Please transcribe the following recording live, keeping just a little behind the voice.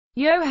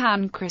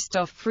Johann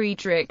Christoph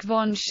Friedrich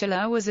von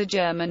Schiller was a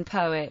German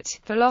poet,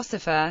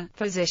 philosopher,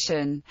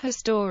 physician,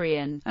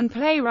 historian, and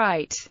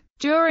playwright.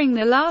 During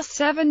the last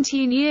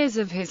 17 years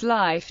of his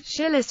life,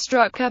 Schiller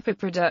struck up a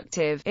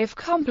productive, if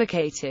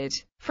complicated,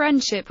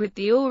 friendship with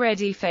the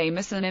already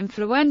famous and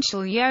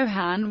influential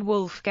Johann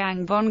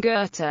Wolfgang von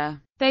Goethe.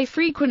 They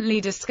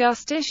frequently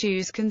discussed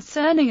issues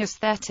concerning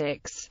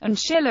aesthetics, and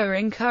Schiller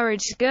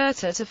encouraged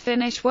Goethe to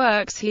finish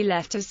works he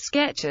left as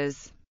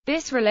sketches.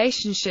 This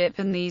relationship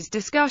and these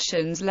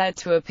discussions led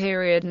to a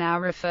period now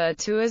referred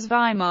to as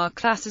Weimar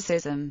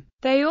Classicism.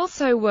 They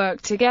also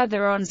worked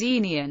together on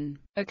ʻŌĆ£ʒīnion,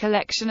 a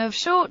collection of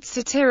short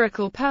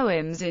satirical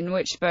poems in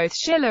which both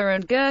Schiller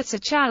and Goethe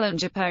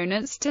challenge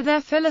opponents to their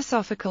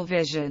philosophical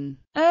vision.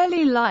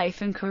 Early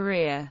life and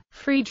career.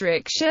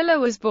 Friedrich Schiller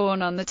was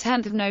born on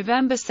 10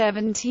 November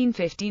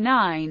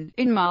 1759,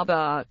 in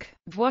Marbach,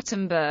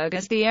 Württemberg,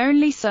 as the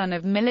only son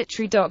of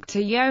military doctor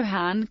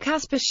Johann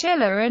Caspar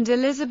Schiller and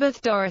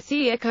Elisabeth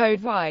Dorothea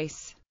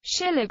Weiss.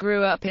 Schiller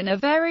grew up in a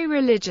very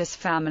religious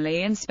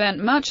family and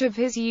spent much of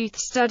his youth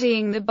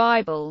studying the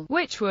Bible,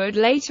 which would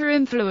later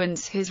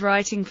influence his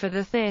writing for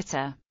the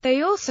theatre.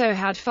 They also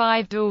had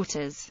 5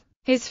 daughters.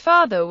 His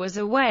father was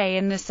away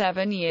in the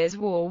 7 Years'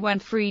 War when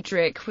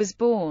Friedrich was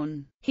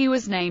born. He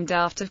was named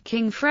after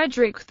King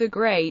Frederick the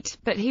Great,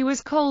 but he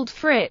was called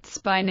Fritz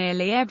by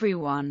nearly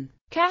everyone.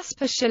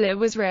 Caspar Schiller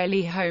was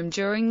rarely home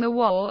during the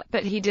war,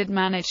 but he did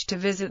manage to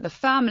visit the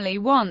family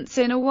once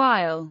in a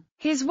while.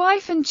 His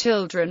wife and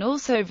children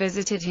also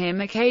visited him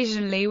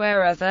occasionally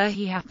wherever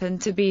he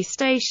happened to be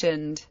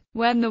stationed.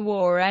 When the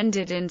war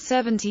ended in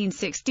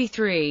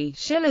 1763,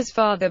 Schiller's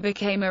father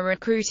became a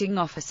recruiting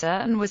officer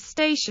and was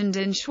stationed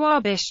in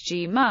Schwäbisch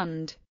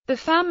Gmünd. The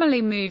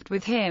family moved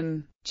with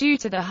him. Due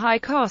to the high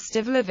cost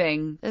of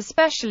living,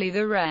 especially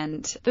the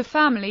rent, the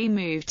family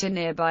moved to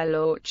nearby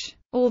Lorch.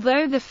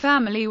 Although the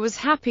family was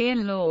happy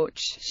in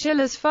Lorch,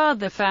 Schiller's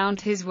father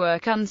found his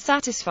work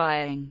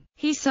unsatisfying.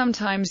 He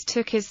sometimes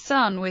took his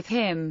son with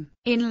him.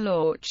 In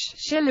Lorch,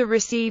 Schiller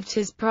received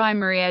his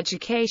primary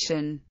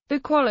education. The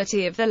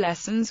quality of the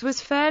lessons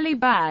was fairly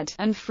bad,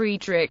 and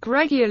Friedrich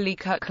regularly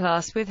cut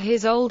class with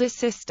his older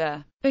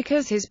sister.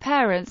 Because his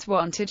parents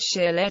wanted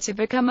Schiller to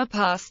become a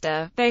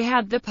pastor, they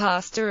had the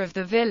pastor of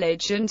the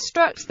village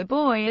instruct the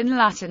boy in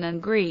Latin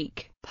and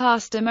Greek.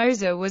 Pastor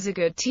Moser was a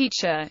good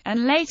teacher,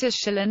 and later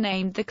Schiller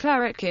named the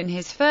cleric in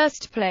his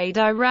first play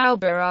Die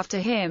Raube after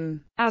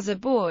him. As a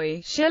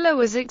boy, Schiller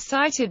was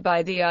excited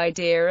by the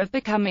idea of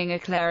becoming a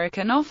cleric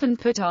and often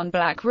put on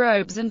black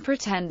robes and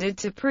pretended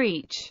to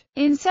preach.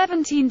 In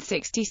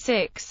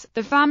 1766,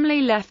 the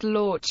family left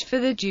Lorch for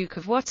the Duke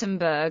of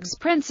Württemberg's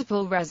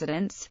principal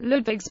residence,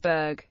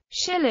 Ludwigsburg.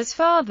 Schiller's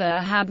father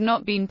had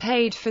not been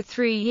paid for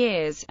 3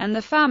 years, and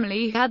the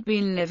family had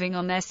been living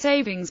on their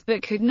savings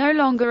but could no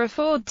longer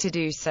afford to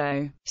do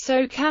so.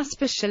 So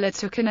Caspar Schiller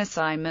took an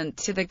assignment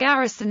to the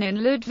garrison in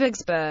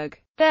Ludwigsburg.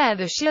 There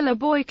the Schiller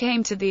boy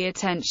came to the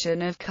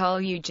attention of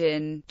Karl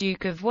Eugen,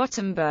 Duke of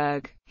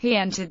Württemberg. He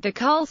entered the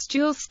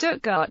Karlsschule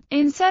Stuttgart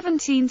in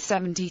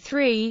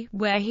 1773,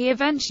 where he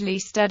eventually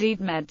studied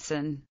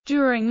medicine.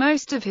 During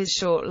most of his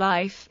short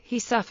life, he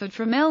suffered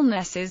from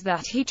illnesses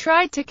that he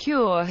tried to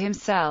cure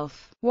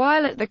himself.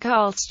 While at the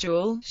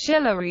Karlsschule,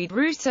 Schiller read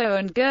Rousseau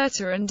and Goethe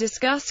and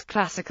discussed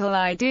classical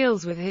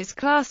ideals with his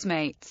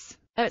classmates.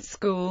 At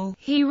school,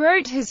 he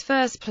wrote his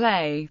first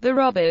play, The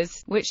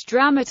Robbers, which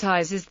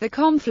dramatizes the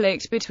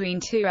conflict between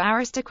 2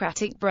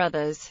 aristocratic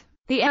brothers.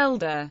 The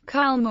elder,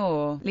 Karl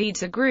Mohr,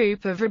 leads a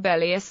group of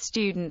rebellious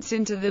students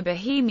into the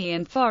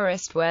Bohemian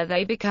forest where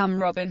they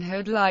become Robin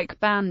Hood-like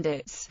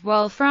bandits,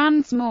 while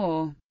Franz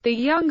Mohr, the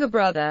younger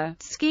brother,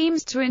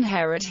 schemes to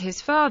inherit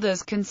his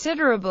father's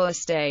considerable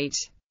estate.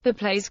 The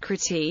play's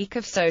critique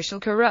of social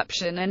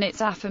corruption and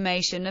its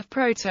affirmation of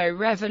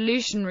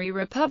proto-revolutionary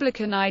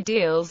Republican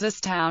ideals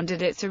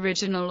astounded its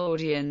original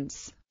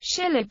audience.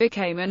 Schiller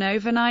became an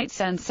overnight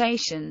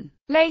sensation.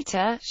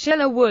 Later,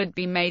 Schiller would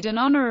be made an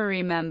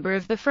honorary member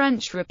of the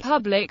French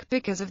Republic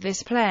because of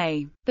this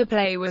play. The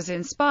play was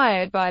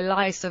inspired by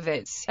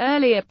Leisewitz's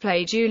earlier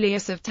play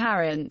Julius of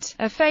Tarent,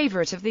 a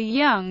favorite of the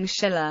young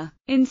Schiller.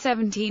 In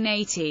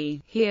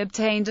 1780, he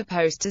obtained a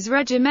post as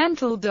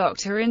regimental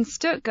doctor in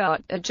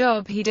Stuttgart, a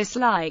job he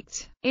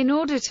disliked. In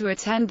order to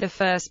attend the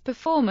first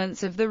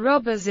performance of The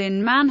Robbers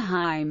in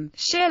Mannheim,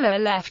 Schiller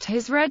left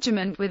his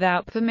regiment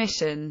without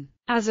permission.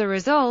 As a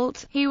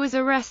result, he was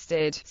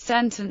arrested,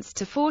 sentenced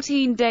to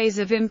 14 days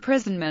of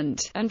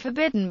imprisonment, and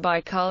forbidden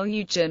by Karl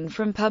Eugen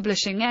from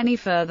publishing any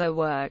further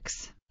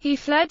works. He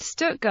fled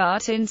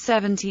Stuttgart in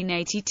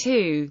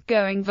 1782,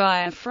 going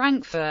via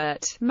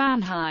Frankfurt,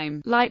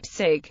 Mannheim,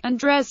 Leipzig, and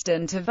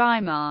Dresden to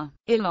Weimar.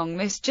 Along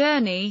this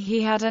journey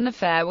he had an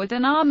affair with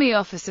an army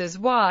officer's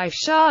wife,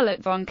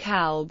 Charlotte von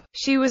Kalb.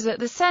 She was at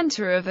the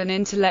center of an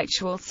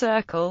intellectual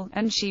circle,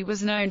 and she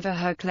was known for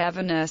her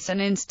cleverness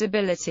and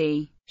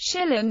instability.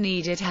 Schiller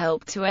needed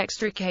help to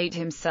extricate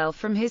himself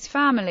from his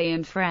family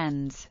and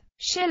friends.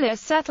 Schiller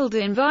settled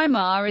in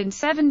Weimar in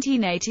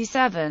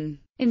 1787.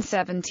 In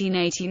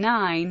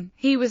 1789,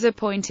 he was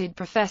appointed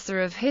professor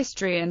of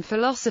history and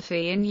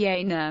philosophy in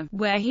Jena,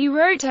 where he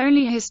wrote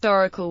only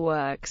historical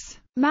works.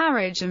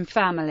 Marriage and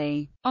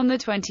family. On the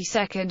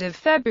 22nd of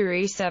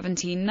February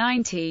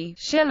 1790,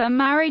 Schiller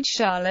married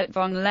Charlotte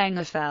von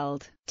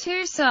Lengefeld.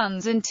 2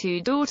 sons and 2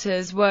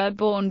 daughters were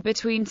born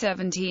between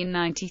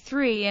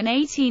 1793 and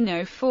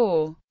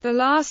 1804. The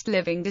last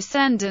living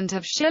descendant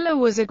of Schiller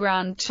was a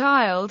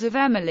grandchild of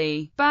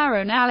Emily,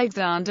 Baron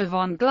Alexander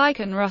von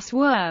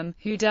Gleichen-Russwurm,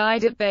 who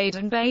died at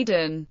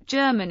Baden-Baden,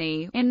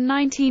 Germany, in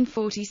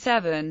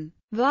 1947.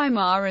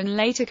 Weimar and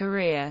later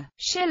career.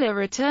 Schiller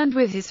returned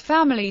with his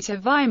family to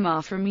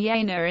Weimar from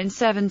Jena in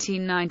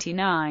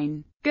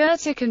 1799.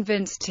 Goethe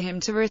convinced him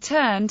to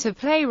return to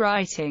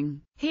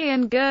playwriting. He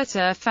and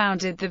Goethe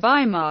founded the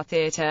Weimar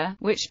Theatre,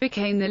 which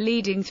became the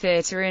leading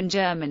theatre in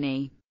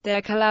Germany.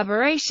 Their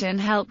collaboration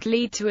helped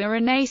lead to a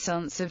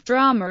renaissance of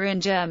drama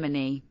in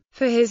Germany.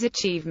 For his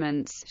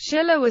achievements,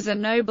 Schiller was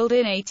ennobled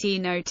in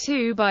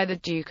 1802 by the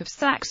Duke of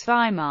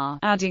Saxe-Weimar,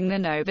 adding the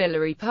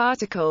nobiliary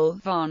particle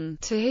von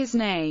to his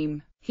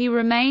name. He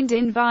remained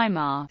in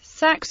Weimar,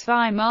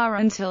 Saxe-Weimar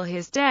until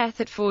his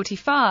death at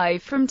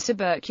 45 from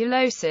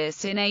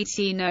tuberculosis in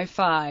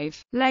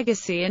 1805.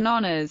 Legacy and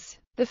honors.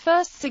 The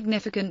first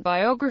significant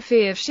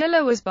biography of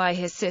Schiller was by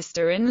his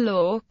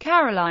sister-in-law,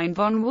 Caroline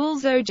von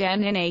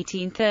Wolzogen, in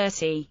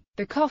 1830.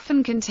 The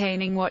coffin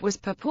containing what was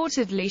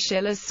purportedly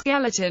Schiller's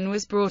skeleton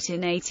was brought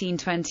in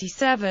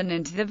 1827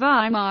 into the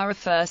Weimar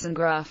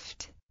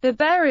Fersengruft, the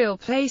burial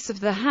place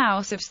of the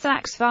House of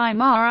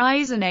Saxe-Weimar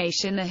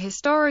Eisenach, the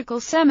historical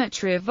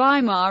cemetery of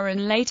Weimar,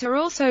 and later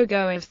also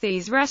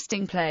Goethe's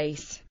resting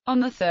place.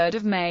 On 3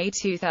 May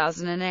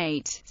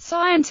 2008,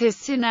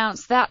 scientists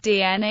announced that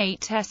DNA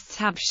tests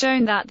have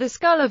shown that the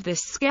skull of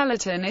this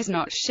skeleton is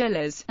not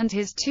Schiller's, and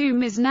his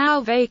tomb is now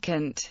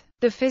vacant.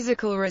 The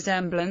physical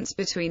resemblance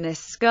between this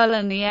skull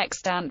and the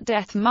extant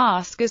death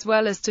mask, as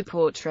well as to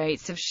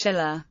portraits of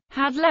Schiller,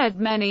 had led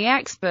many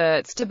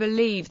experts to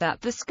believe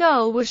that the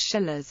skull was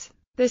Schiller's.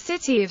 The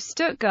city of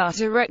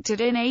Stuttgart erected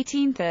in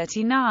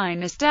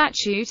 1839 a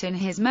statue in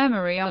his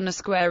memory on a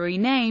square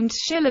renamed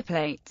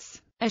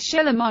Schillerplatz. A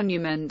Schiller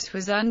monument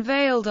was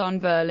unveiled on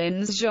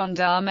Berlin's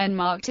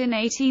Gendarmenmarkt in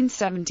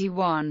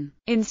 1871.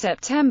 In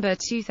September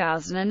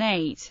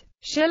 2008,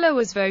 Schiller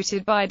was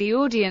voted by the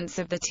audience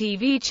of the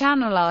TV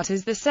channel Art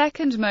as the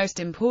second most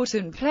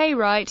important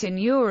playwright in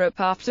Europe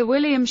after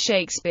William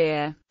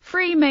Shakespeare.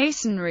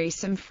 Freemasonry.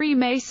 Some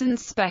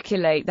Freemasons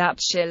speculate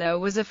that Schiller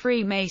was a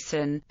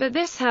Freemason, but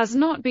this has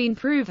not been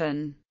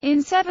proven.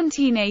 In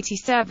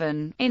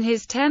 1787, in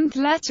his 10th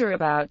letter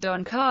about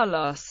Don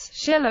Carlos,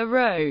 Schiller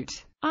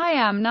wrote, "I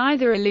am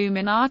neither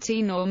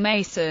Illuminati nor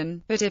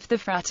Mason, but if the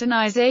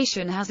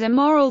fraternization has a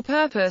moral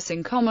purpose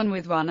in common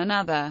with one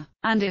another,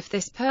 and if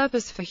this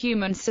purpose for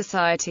human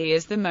society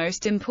is the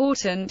most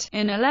important."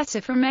 In a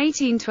letter from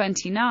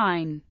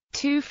 1829,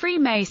 2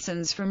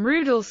 Freemasons from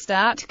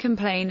Rudolstadt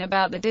complain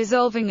about the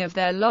dissolving of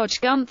their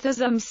lodge Gunther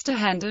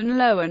Zumsterhand and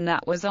Lowen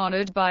that was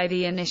honored by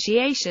the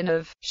initiation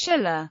of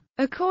Schiller.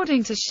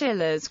 According to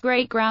Schiller's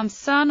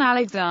great-grandson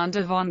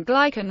Alexander von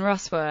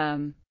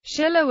Gleichen-Russwurm,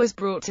 Schiller was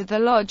brought to the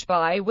lodge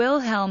by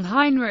Wilhelm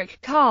Heinrich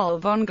Karl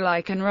von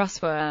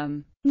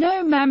Gleichen-Russwurm.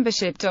 No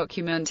membership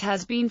document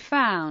has been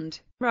found.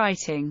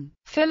 Writing.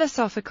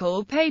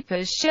 Philosophical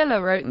papers.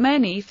 Schiller wrote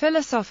many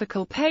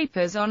philosophical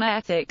papers on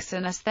ethics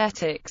and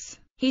aesthetics.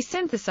 He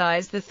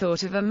synthesized the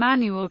thought of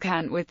Immanuel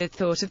Kant with the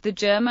thought of the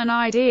German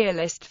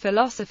idealist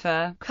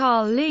philosopher,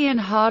 Karl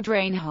Leonhard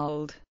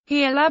Reinhold.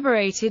 He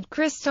elaborated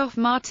Christoph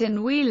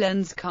Martin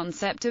Wieland's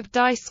concept of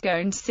Die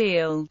Skoned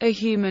Seele, a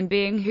human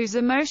being whose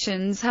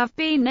emotions have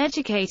been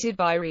educated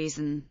by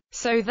reason,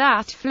 so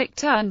that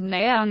Pflicht und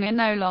Neigung are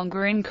no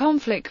longer in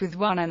conflict with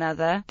one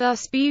another.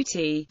 Thus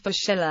beauty, for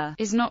Schiller,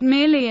 is not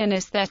merely an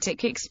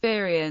aesthetic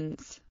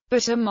experience,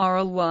 but a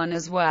moral one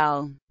as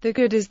well. The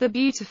good is the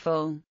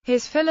beautiful.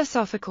 His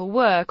philosophical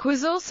work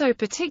was also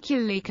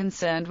particularly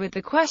concerned with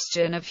the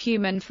question of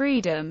human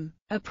freedom,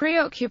 a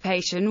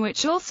preoccupation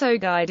which also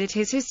guided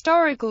his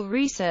historical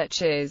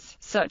researches,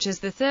 such as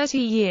the 30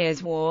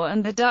 Years' War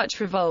and the Dutch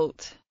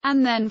Revolt,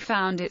 and then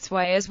found its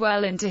way as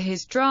well into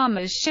his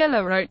dramas.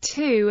 Schiller wrote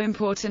 2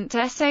 important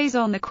essays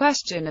on the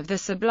question of the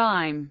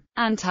sublime,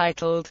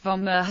 entitled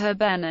Vom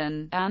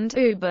Erhabenen and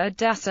Über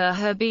das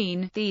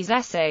Erhabene. These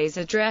essays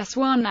address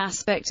one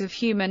aspect of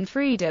human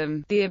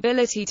freedom, the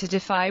ability to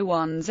defy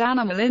one's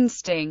animal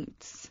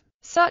instincts,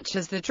 such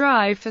as the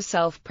drive for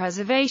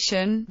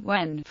self-preservation,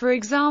 when, for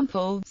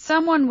example,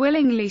 someone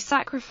willingly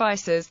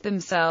sacrifices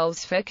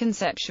themselves for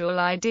conceptual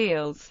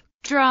ideals.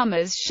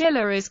 Dramas.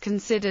 Schiller is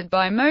considered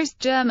by most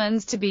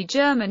Germans to be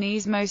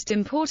Germany's most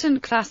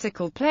important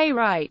classical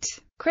playwright.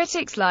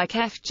 Critics like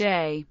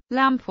F.J.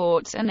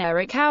 Lamport and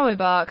Erich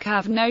Auerbach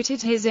have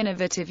noted his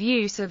innovative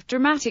use of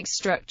dramatic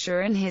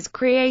structure and his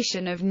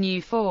creation of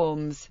new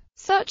forms,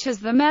 such as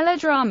the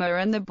melodrama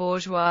and the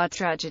bourgeois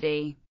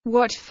tragedy.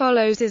 What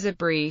follows is a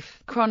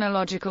brief,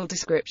 chronological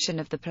description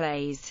of the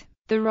plays.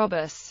 The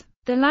Robus.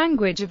 The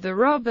language of the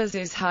robbers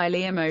is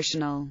highly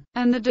emotional,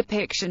 and the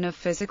depiction of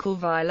physical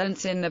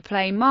violence in the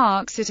play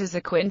marks it as a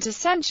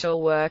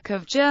quintessential work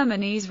of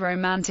Germany's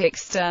Romantic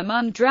Sturm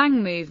und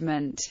Drang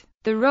movement.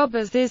 The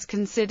Robbers is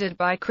considered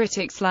by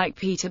critics like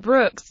Peter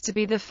Brooks to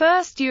be the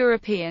first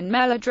European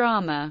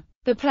melodrama.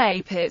 The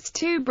play pits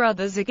two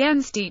brothers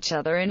against each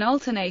other in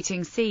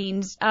alternating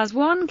scenes, as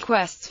one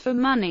quests for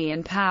money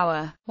and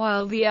power,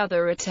 while the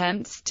other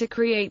attempts to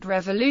create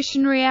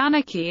revolutionary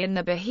anarchy in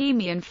the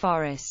Bohemian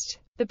forest.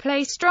 The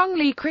play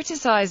strongly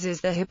criticizes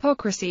the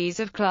hypocrisies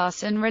of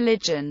class and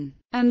religion,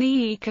 and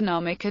the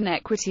economic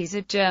inequities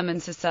of German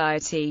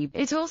society.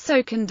 It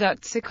also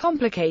conducts a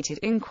complicated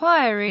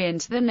inquiry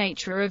into the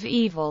nature of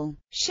evil.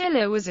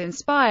 Schiller was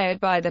inspired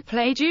by the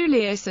play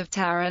Julius of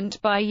Tarent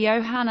by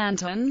Johann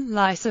Anton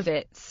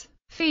Lisowitz.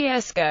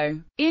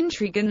 Fiasco,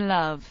 Intrigue and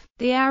Love.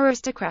 The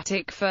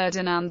aristocratic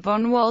Ferdinand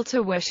von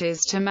Walter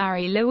wishes to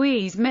marry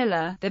Louise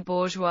Miller, the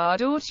bourgeois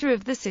daughter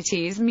of the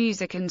city's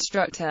music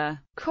instructor.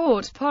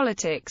 Court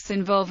politics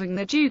involving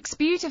the Duke's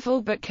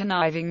beautiful but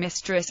conniving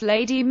mistress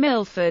Lady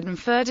Milford and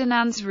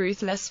Ferdinand's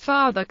ruthless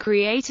father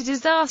create a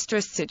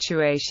disastrous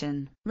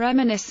situation,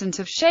 reminiscent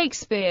of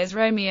Shakespeare's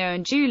Romeo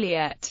and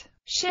Juliet.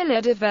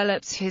 Schiller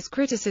develops his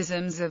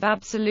criticisms of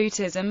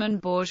absolutism and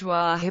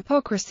bourgeois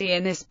hypocrisy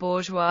in this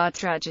bourgeois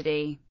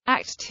tragedy.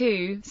 Act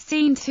 2,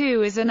 Scene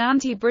 2 is an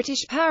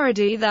anti-British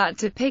parody that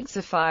depicts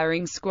a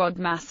firing squad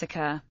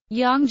massacre.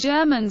 Young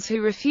Germans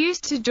who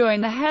refused to join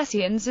the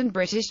Hessians and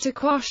British to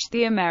quash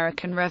the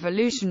American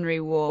Revolutionary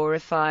War are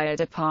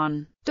fired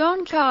upon.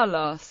 Don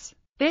Carlos.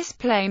 This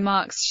play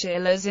marks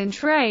Schiller's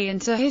entree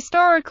into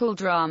historical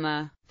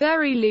drama,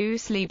 very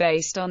loosely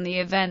based on the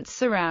events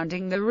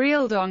surrounding the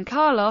real Don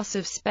Carlos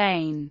of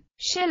Spain.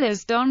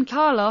 Schiller's Don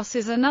Carlos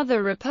is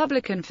another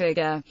Republican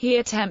figure. He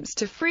attempts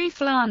to free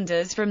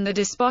Flanders from the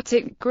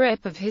despotic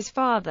grip of his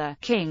father,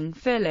 King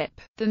Philip.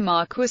 The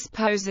Marquis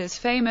Pose's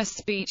famous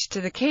speech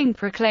to the king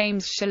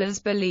proclaims Schiller's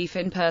belief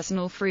in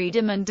personal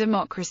freedom and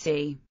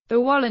democracy.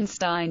 The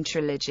Wallenstein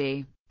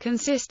trilogy,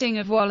 consisting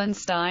of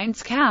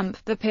Wallenstein's Camp,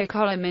 the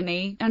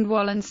Piccolomini, and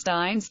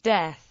Wallenstein's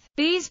Death.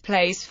 These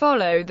plays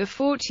follow the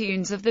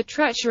fortunes of the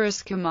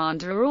treacherous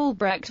commander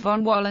Albrecht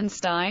von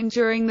Wallenstein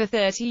during the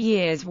 30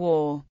 Years'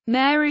 War.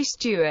 Mary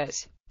Stuart.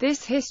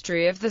 This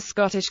history of the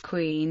Scottish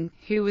Queen,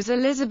 who was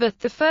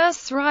Elizabeth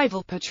I's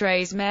rival,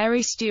 portrays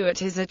Mary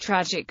Stuart as a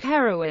tragic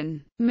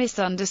heroine,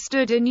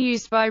 misunderstood and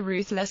used by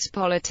ruthless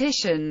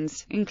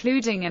politicians,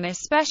 including and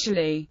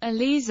especially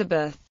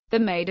Elizabeth, the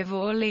Maid of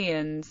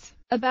Orleans.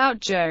 About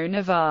Joan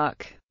of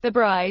Arc, the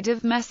Bride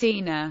of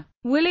Messina.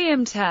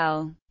 William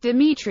Tell.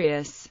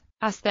 Demetrius.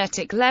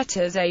 Aesthetic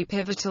Letters. A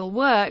pivotal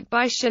work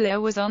by Schiller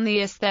was on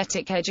the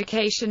aesthetic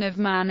education of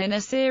man in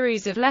a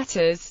series of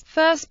letters,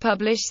 first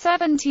published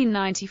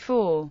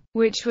 1794,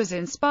 which was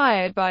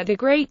inspired by the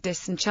great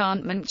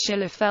disenchantment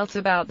Schiller felt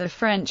about the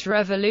French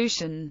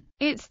Revolution,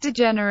 its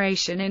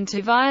degeneration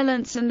into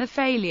violence and the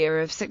failure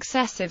of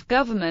successive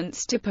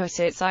governments to put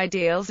its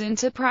ideals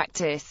into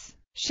practice.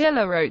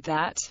 Schiller wrote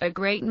that, "A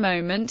great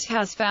moment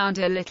has found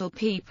a little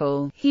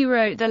people." He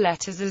wrote the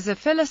letters as a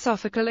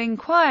philosophical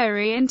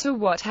inquiry into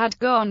what had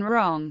gone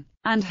wrong,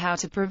 and how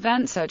to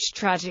prevent such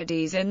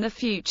tragedies in the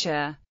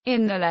future.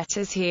 In the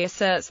letters he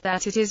asserts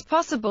that it is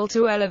possible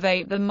to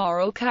elevate the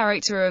moral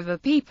character of a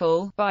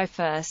people, by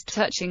first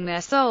touching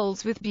their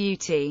souls with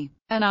beauty,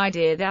 an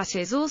idea that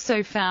is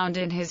also found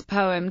in his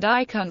poem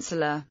Die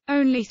Künstler.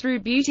 Only through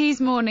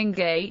beauty's morning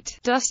gate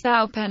dost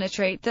thou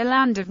penetrate the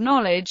land of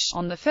knowledge.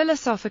 On the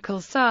philosophical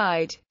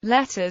side,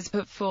 letters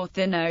put forth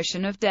the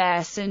notion of der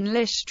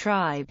sinnliche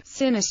Trieb,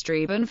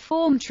 Sinnestrieb and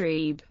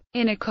Formtrieb.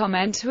 In a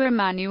comment to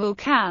Immanuel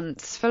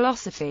Kant's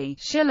philosophy,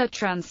 Schiller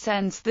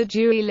transcends the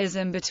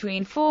dualism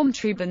between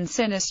Formtrieb and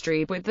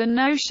Sinnestrieb with the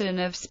notion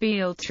of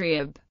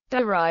Spieltrieb,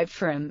 derived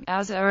from,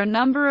 as are a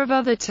number of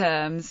other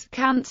terms,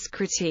 Kant's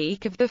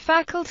critique of the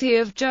faculty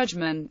of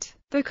judgment,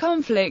 the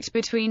conflict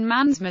between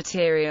man's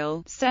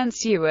material,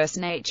 sensuous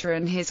nature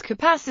and his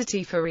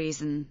capacity for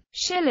reason.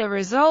 Schiller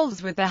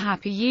resolves with the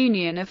happy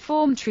union of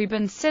Formtrieb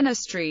and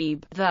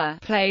Sinnestrieb, the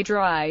play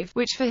drive,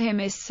 which for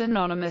him is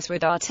synonymous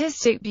with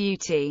artistic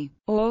beauty,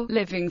 or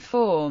living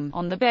form.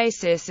 On the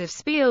basis of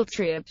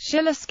Spieltrieb,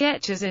 Schiller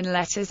sketches in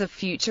letters a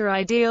future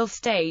ideal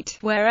state,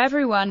 where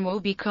everyone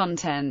will be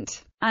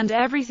content, and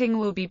everything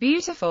will be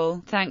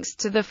beautiful, thanks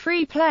to the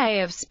free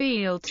play of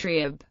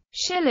Spieltrieb.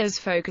 Schiller's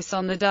focus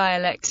on the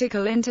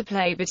dialectical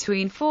interplay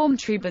between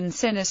Formtrieb and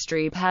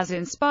Sinnestrieb has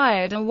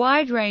inspired a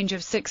wide range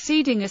of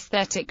succeeding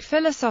aesthetic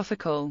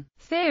philosophical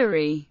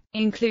theory,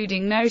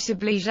 including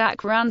notably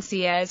Jacques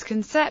Rancière's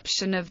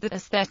conception of the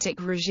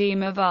aesthetic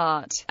regime of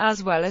art,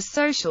 as well as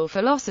social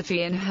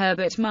philosophy and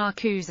Herbert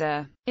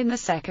Marcuse. In the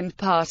second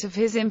part of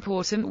his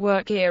important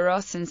work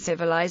Eros and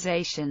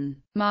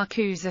Civilization,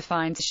 Marcuse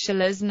finds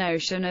Schiller's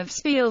notion of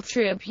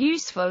Spieltrieb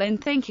useful in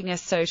thinking a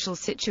social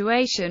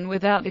situation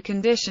without the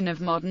condition of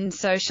modern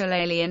social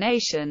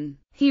alienation.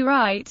 He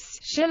writes,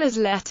 Schiller's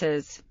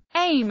letters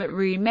aim at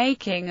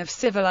remaking of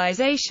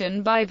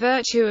civilization by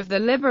virtue of the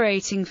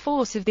liberating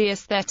force of the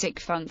aesthetic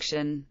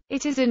function.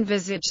 It is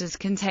envisaged as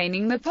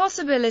containing the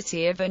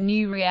possibility of a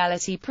new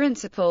reality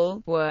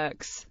principle.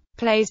 Works: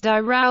 Plays Die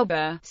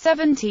Raube,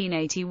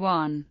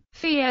 1781,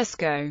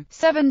 Fiesco,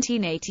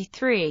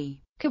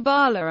 1783,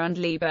 Kabbalah und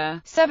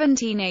Liebe,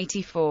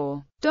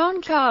 1784,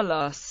 Don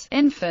Carlos,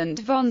 Infant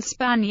von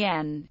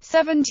Spanien,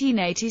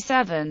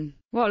 1787,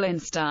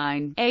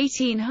 Wallenstein,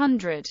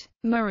 1800,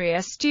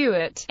 Maria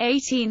Stuart,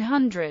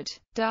 1800,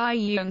 Die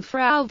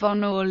Jungfrau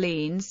von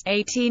Orleans,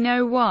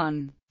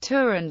 1801,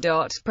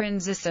 Turandot,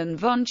 Prinzessin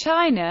von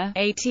China,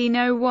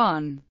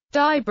 1801,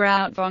 Die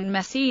Braut von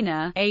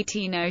Messina,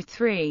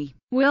 1803,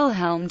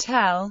 Wilhelm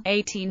Tell,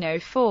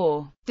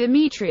 1804,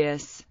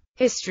 Demetrius,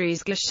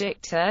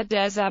 Historisgeschichte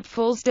des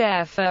Abfalls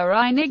der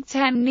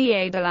Vereinigten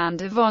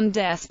Niederlande von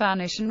der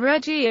Spanischen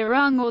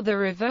Regierung, or the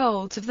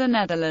Revolt of the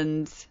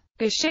Netherlands,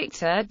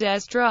 Geschichte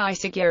des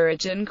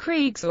Dreißigjährigen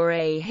Kriegs, or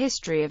a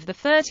History of the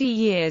 30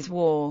 Years'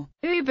 War,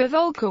 über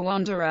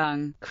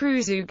Völkerwanderung,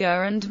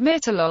 Kreuzzüge und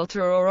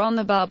Mittelalter, or on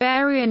the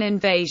barbarian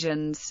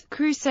invasions,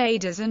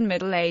 Crusaders and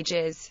Middle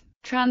Ages.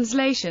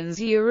 Translations: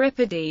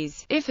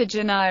 Euripides,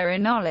 Iphigenia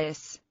in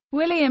Aulis,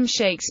 William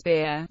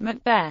Shakespeare,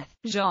 Macbeth,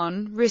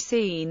 Jean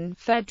Racine,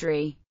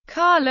 Phèdre,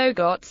 Carlo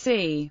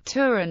Gozzi,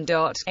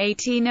 Turandot,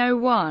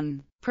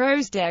 1801,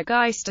 Prose der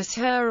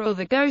Geisterseher, or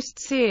the Ghost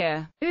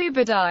Seer,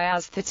 über die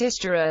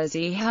Ästhetische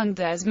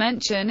des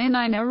Menschen in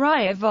einer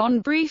Reihe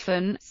von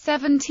Briefen,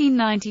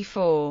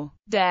 1794,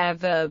 Der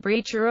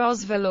Verbrecher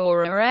aus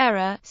Valor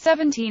Herrera,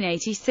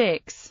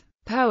 1786.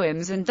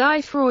 Poems and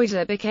Die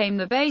Freude became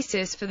the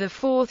basis for the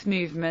fourth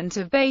movement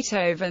of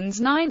Beethoven's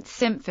Ninth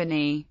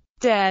Symphony.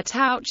 Der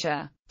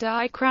Taucher,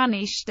 Die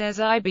Kraniche des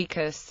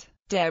Ibekus,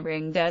 Der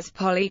Ring des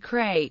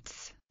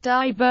Polycrates,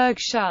 Die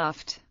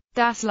Bürgschaft,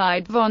 Das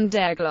Lied von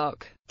der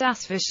Glocke,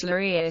 Das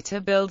verschleierte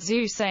Bild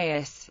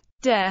Zeus,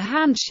 Der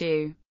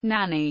Handschuh,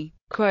 Nanny.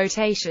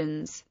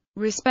 Quotations: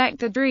 Respect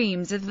the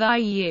dreams of thy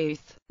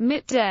youth.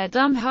 Mit der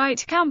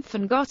Dummheit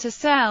kämpfen Gottes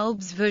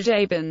selbst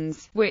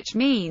vergebens, which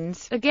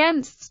means,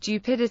 against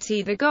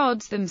stupidity the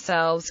gods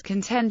themselves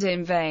contend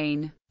in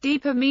vain.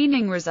 Deeper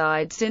meaning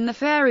resides in the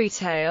fairy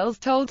tales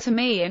told to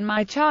me in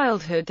my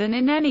childhood than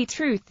in any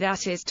truth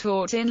that is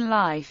taught in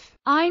life.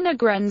 Eine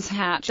Grenze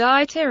hat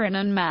die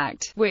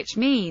Tyrannenmacht, which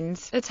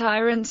means, a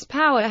tyrant's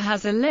power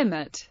has a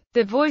limit.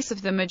 The voice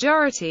of the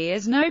majority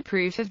is no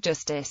proof of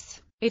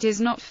justice. It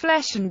is not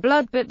flesh and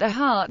blood but the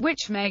heart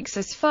which makes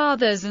us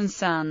fathers and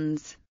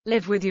sons.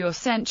 Live with your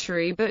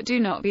century but do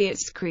not be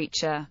its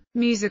creature.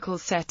 Musical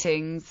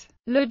settings.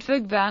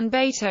 Ludwig van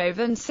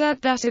Beethoven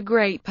said that a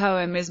great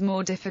poem is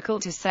more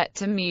difficult to set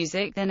to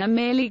music than a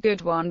merely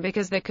good one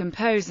because the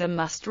composer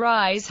must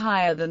rise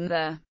higher than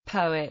the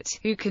poet,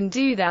 who can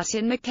do that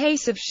in the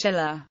case of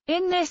Schiller.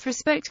 In this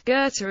respect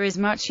Goethe is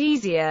much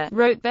easier,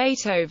 wrote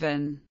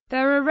Beethoven.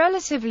 There are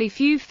relatively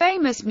few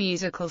famous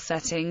musical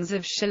settings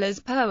of Schiller's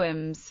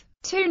poems.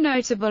 Two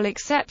notable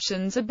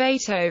exceptions are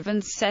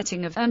Beethoven's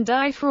setting of Und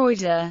die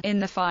Freude in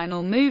the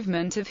final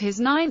movement of his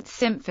Ninth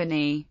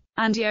Symphony,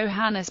 and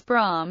Johannes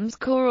Brahms'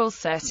 choral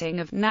setting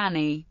of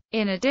Nanny.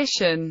 In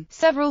addition,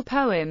 several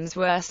poems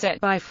were set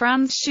by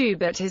Franz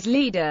Schubert as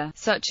leader,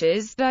 such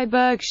as Die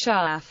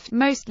Bürgschaft,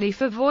 mostly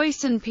for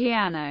voice and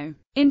piano.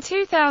 In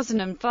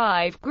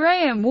 2005,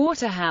 Graham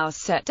Waterhouse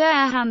set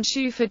Der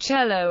Handschuh for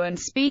cello and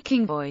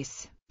speaking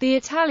voice. The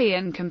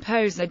Italian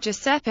composer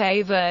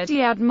Giuseppe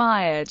Verdi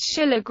admired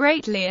Schiller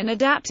greatly and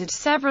adapted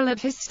several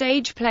of his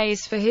stage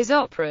plays for his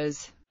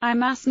operas. I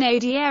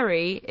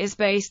Masnadieri is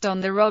based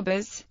on The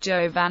Robbers,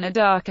 Giovanna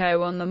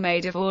d'Arco on The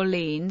Maid of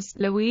Orleans,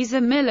 Louisa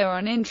Miller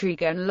on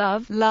Intrigue and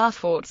Love, La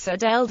Forza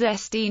del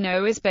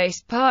Destino is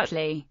based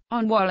partly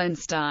on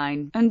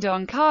Wallenstein, and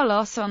Don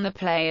Carlos on the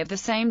play of the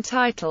same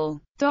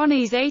title.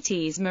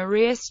 Donizetti's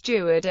Maria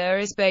Stuarda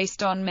is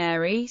based on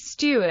Mary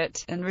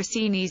Stuart, and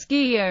Rossini's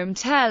Guillaume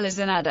Tell is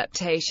an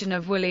adaptation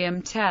of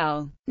William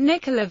Tell.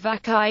 Nicola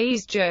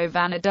Vaccai's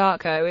Giovanna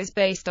d'Arco is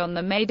based on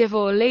The Maid of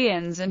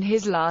Orleans and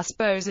his La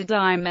Sposa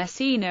di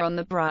Messina on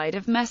The Bride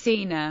of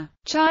Messina.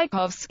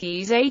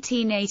 Tchaikovsky's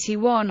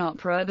 1881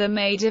 opera The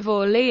Maid of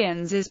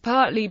Orleans is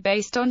partly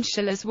based on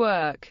Schiller's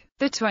work.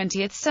 The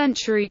 20th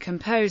century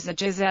composer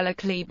Gisela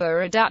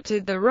Kleber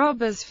adapted The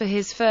Robbers for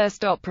his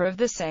first opera of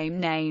the same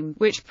name,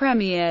 which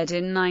premiered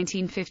in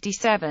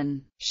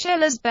 1957.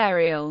 Schiller's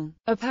Burial,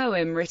 a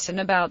poem written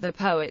about the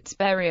poet's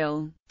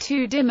burial.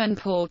 Two dim and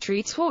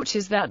paltry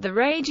torches that the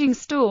raging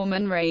storm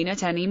and rain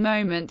at any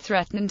moment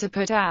threaten to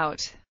put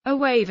out. A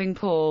waving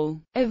pall,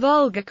 a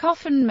vulgar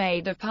coffin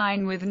made of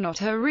pine with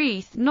not a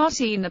wreath,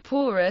 not e'en the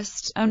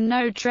poorest, and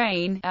no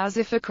train, as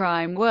if a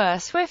crime were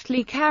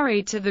swiftly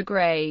carried to the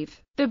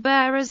grave. The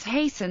bearers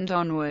hastened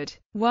onward,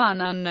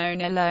 one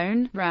unknown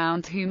alone,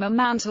 round whom a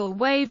mantle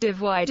waved of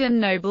wide and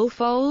noble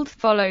fold.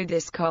 Follow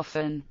this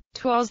coffin.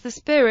 'Twas the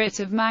spirit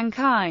of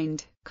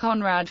mankind.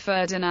 Conrad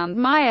Ferdinand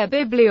Meyer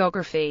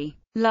Bibliography.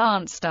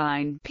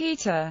 Lahnstein,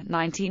 Peter,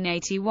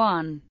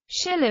 1981.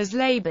 Schiller's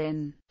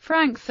Leben.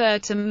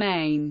 Frankfurt am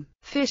Main.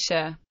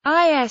 Fischer.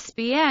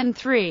 ISBN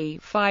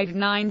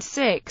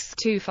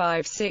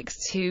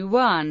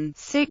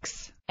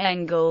 3-596-25621-6.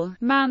 Engel,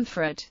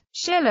 Manfred.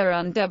 Schiller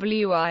und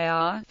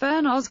WIR.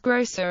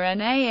 Vernosgrosser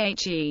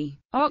NAHE.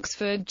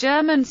 Oxford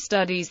German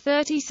Studies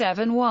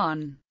 37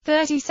 1.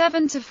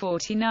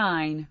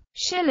 37-49.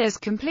 Schiller's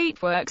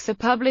complete works are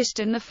published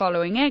in the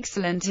following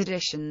excellent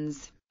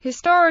editions.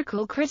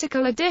 Historical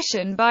Critical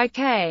Edition by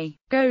K.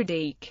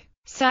 Godek.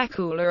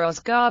 Sakula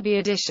Ausgabe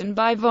Edition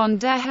by von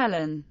der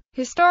Hellen.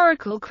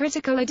 Historical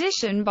Critical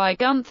Edition by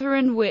Gunther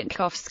and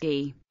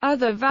Witkowski.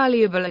 Other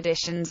valuable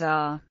editions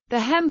are the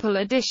Hempel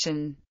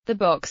Edition, the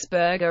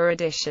Boxberger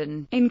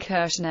Edition, in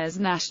Kirchner's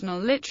National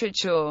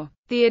Literature,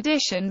 the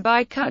edition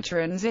by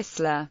Kutter and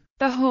Zissler,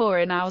 the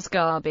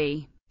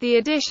Horenausgabe, the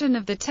edition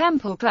of the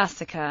Tempel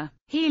Klassiker,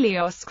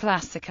 Helios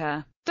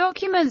Klassiker.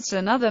 Documents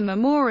and other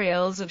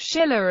memorials of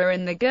Schiller are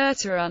in the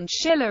Goethe und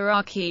Schiller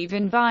Archive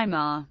in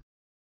Weimar.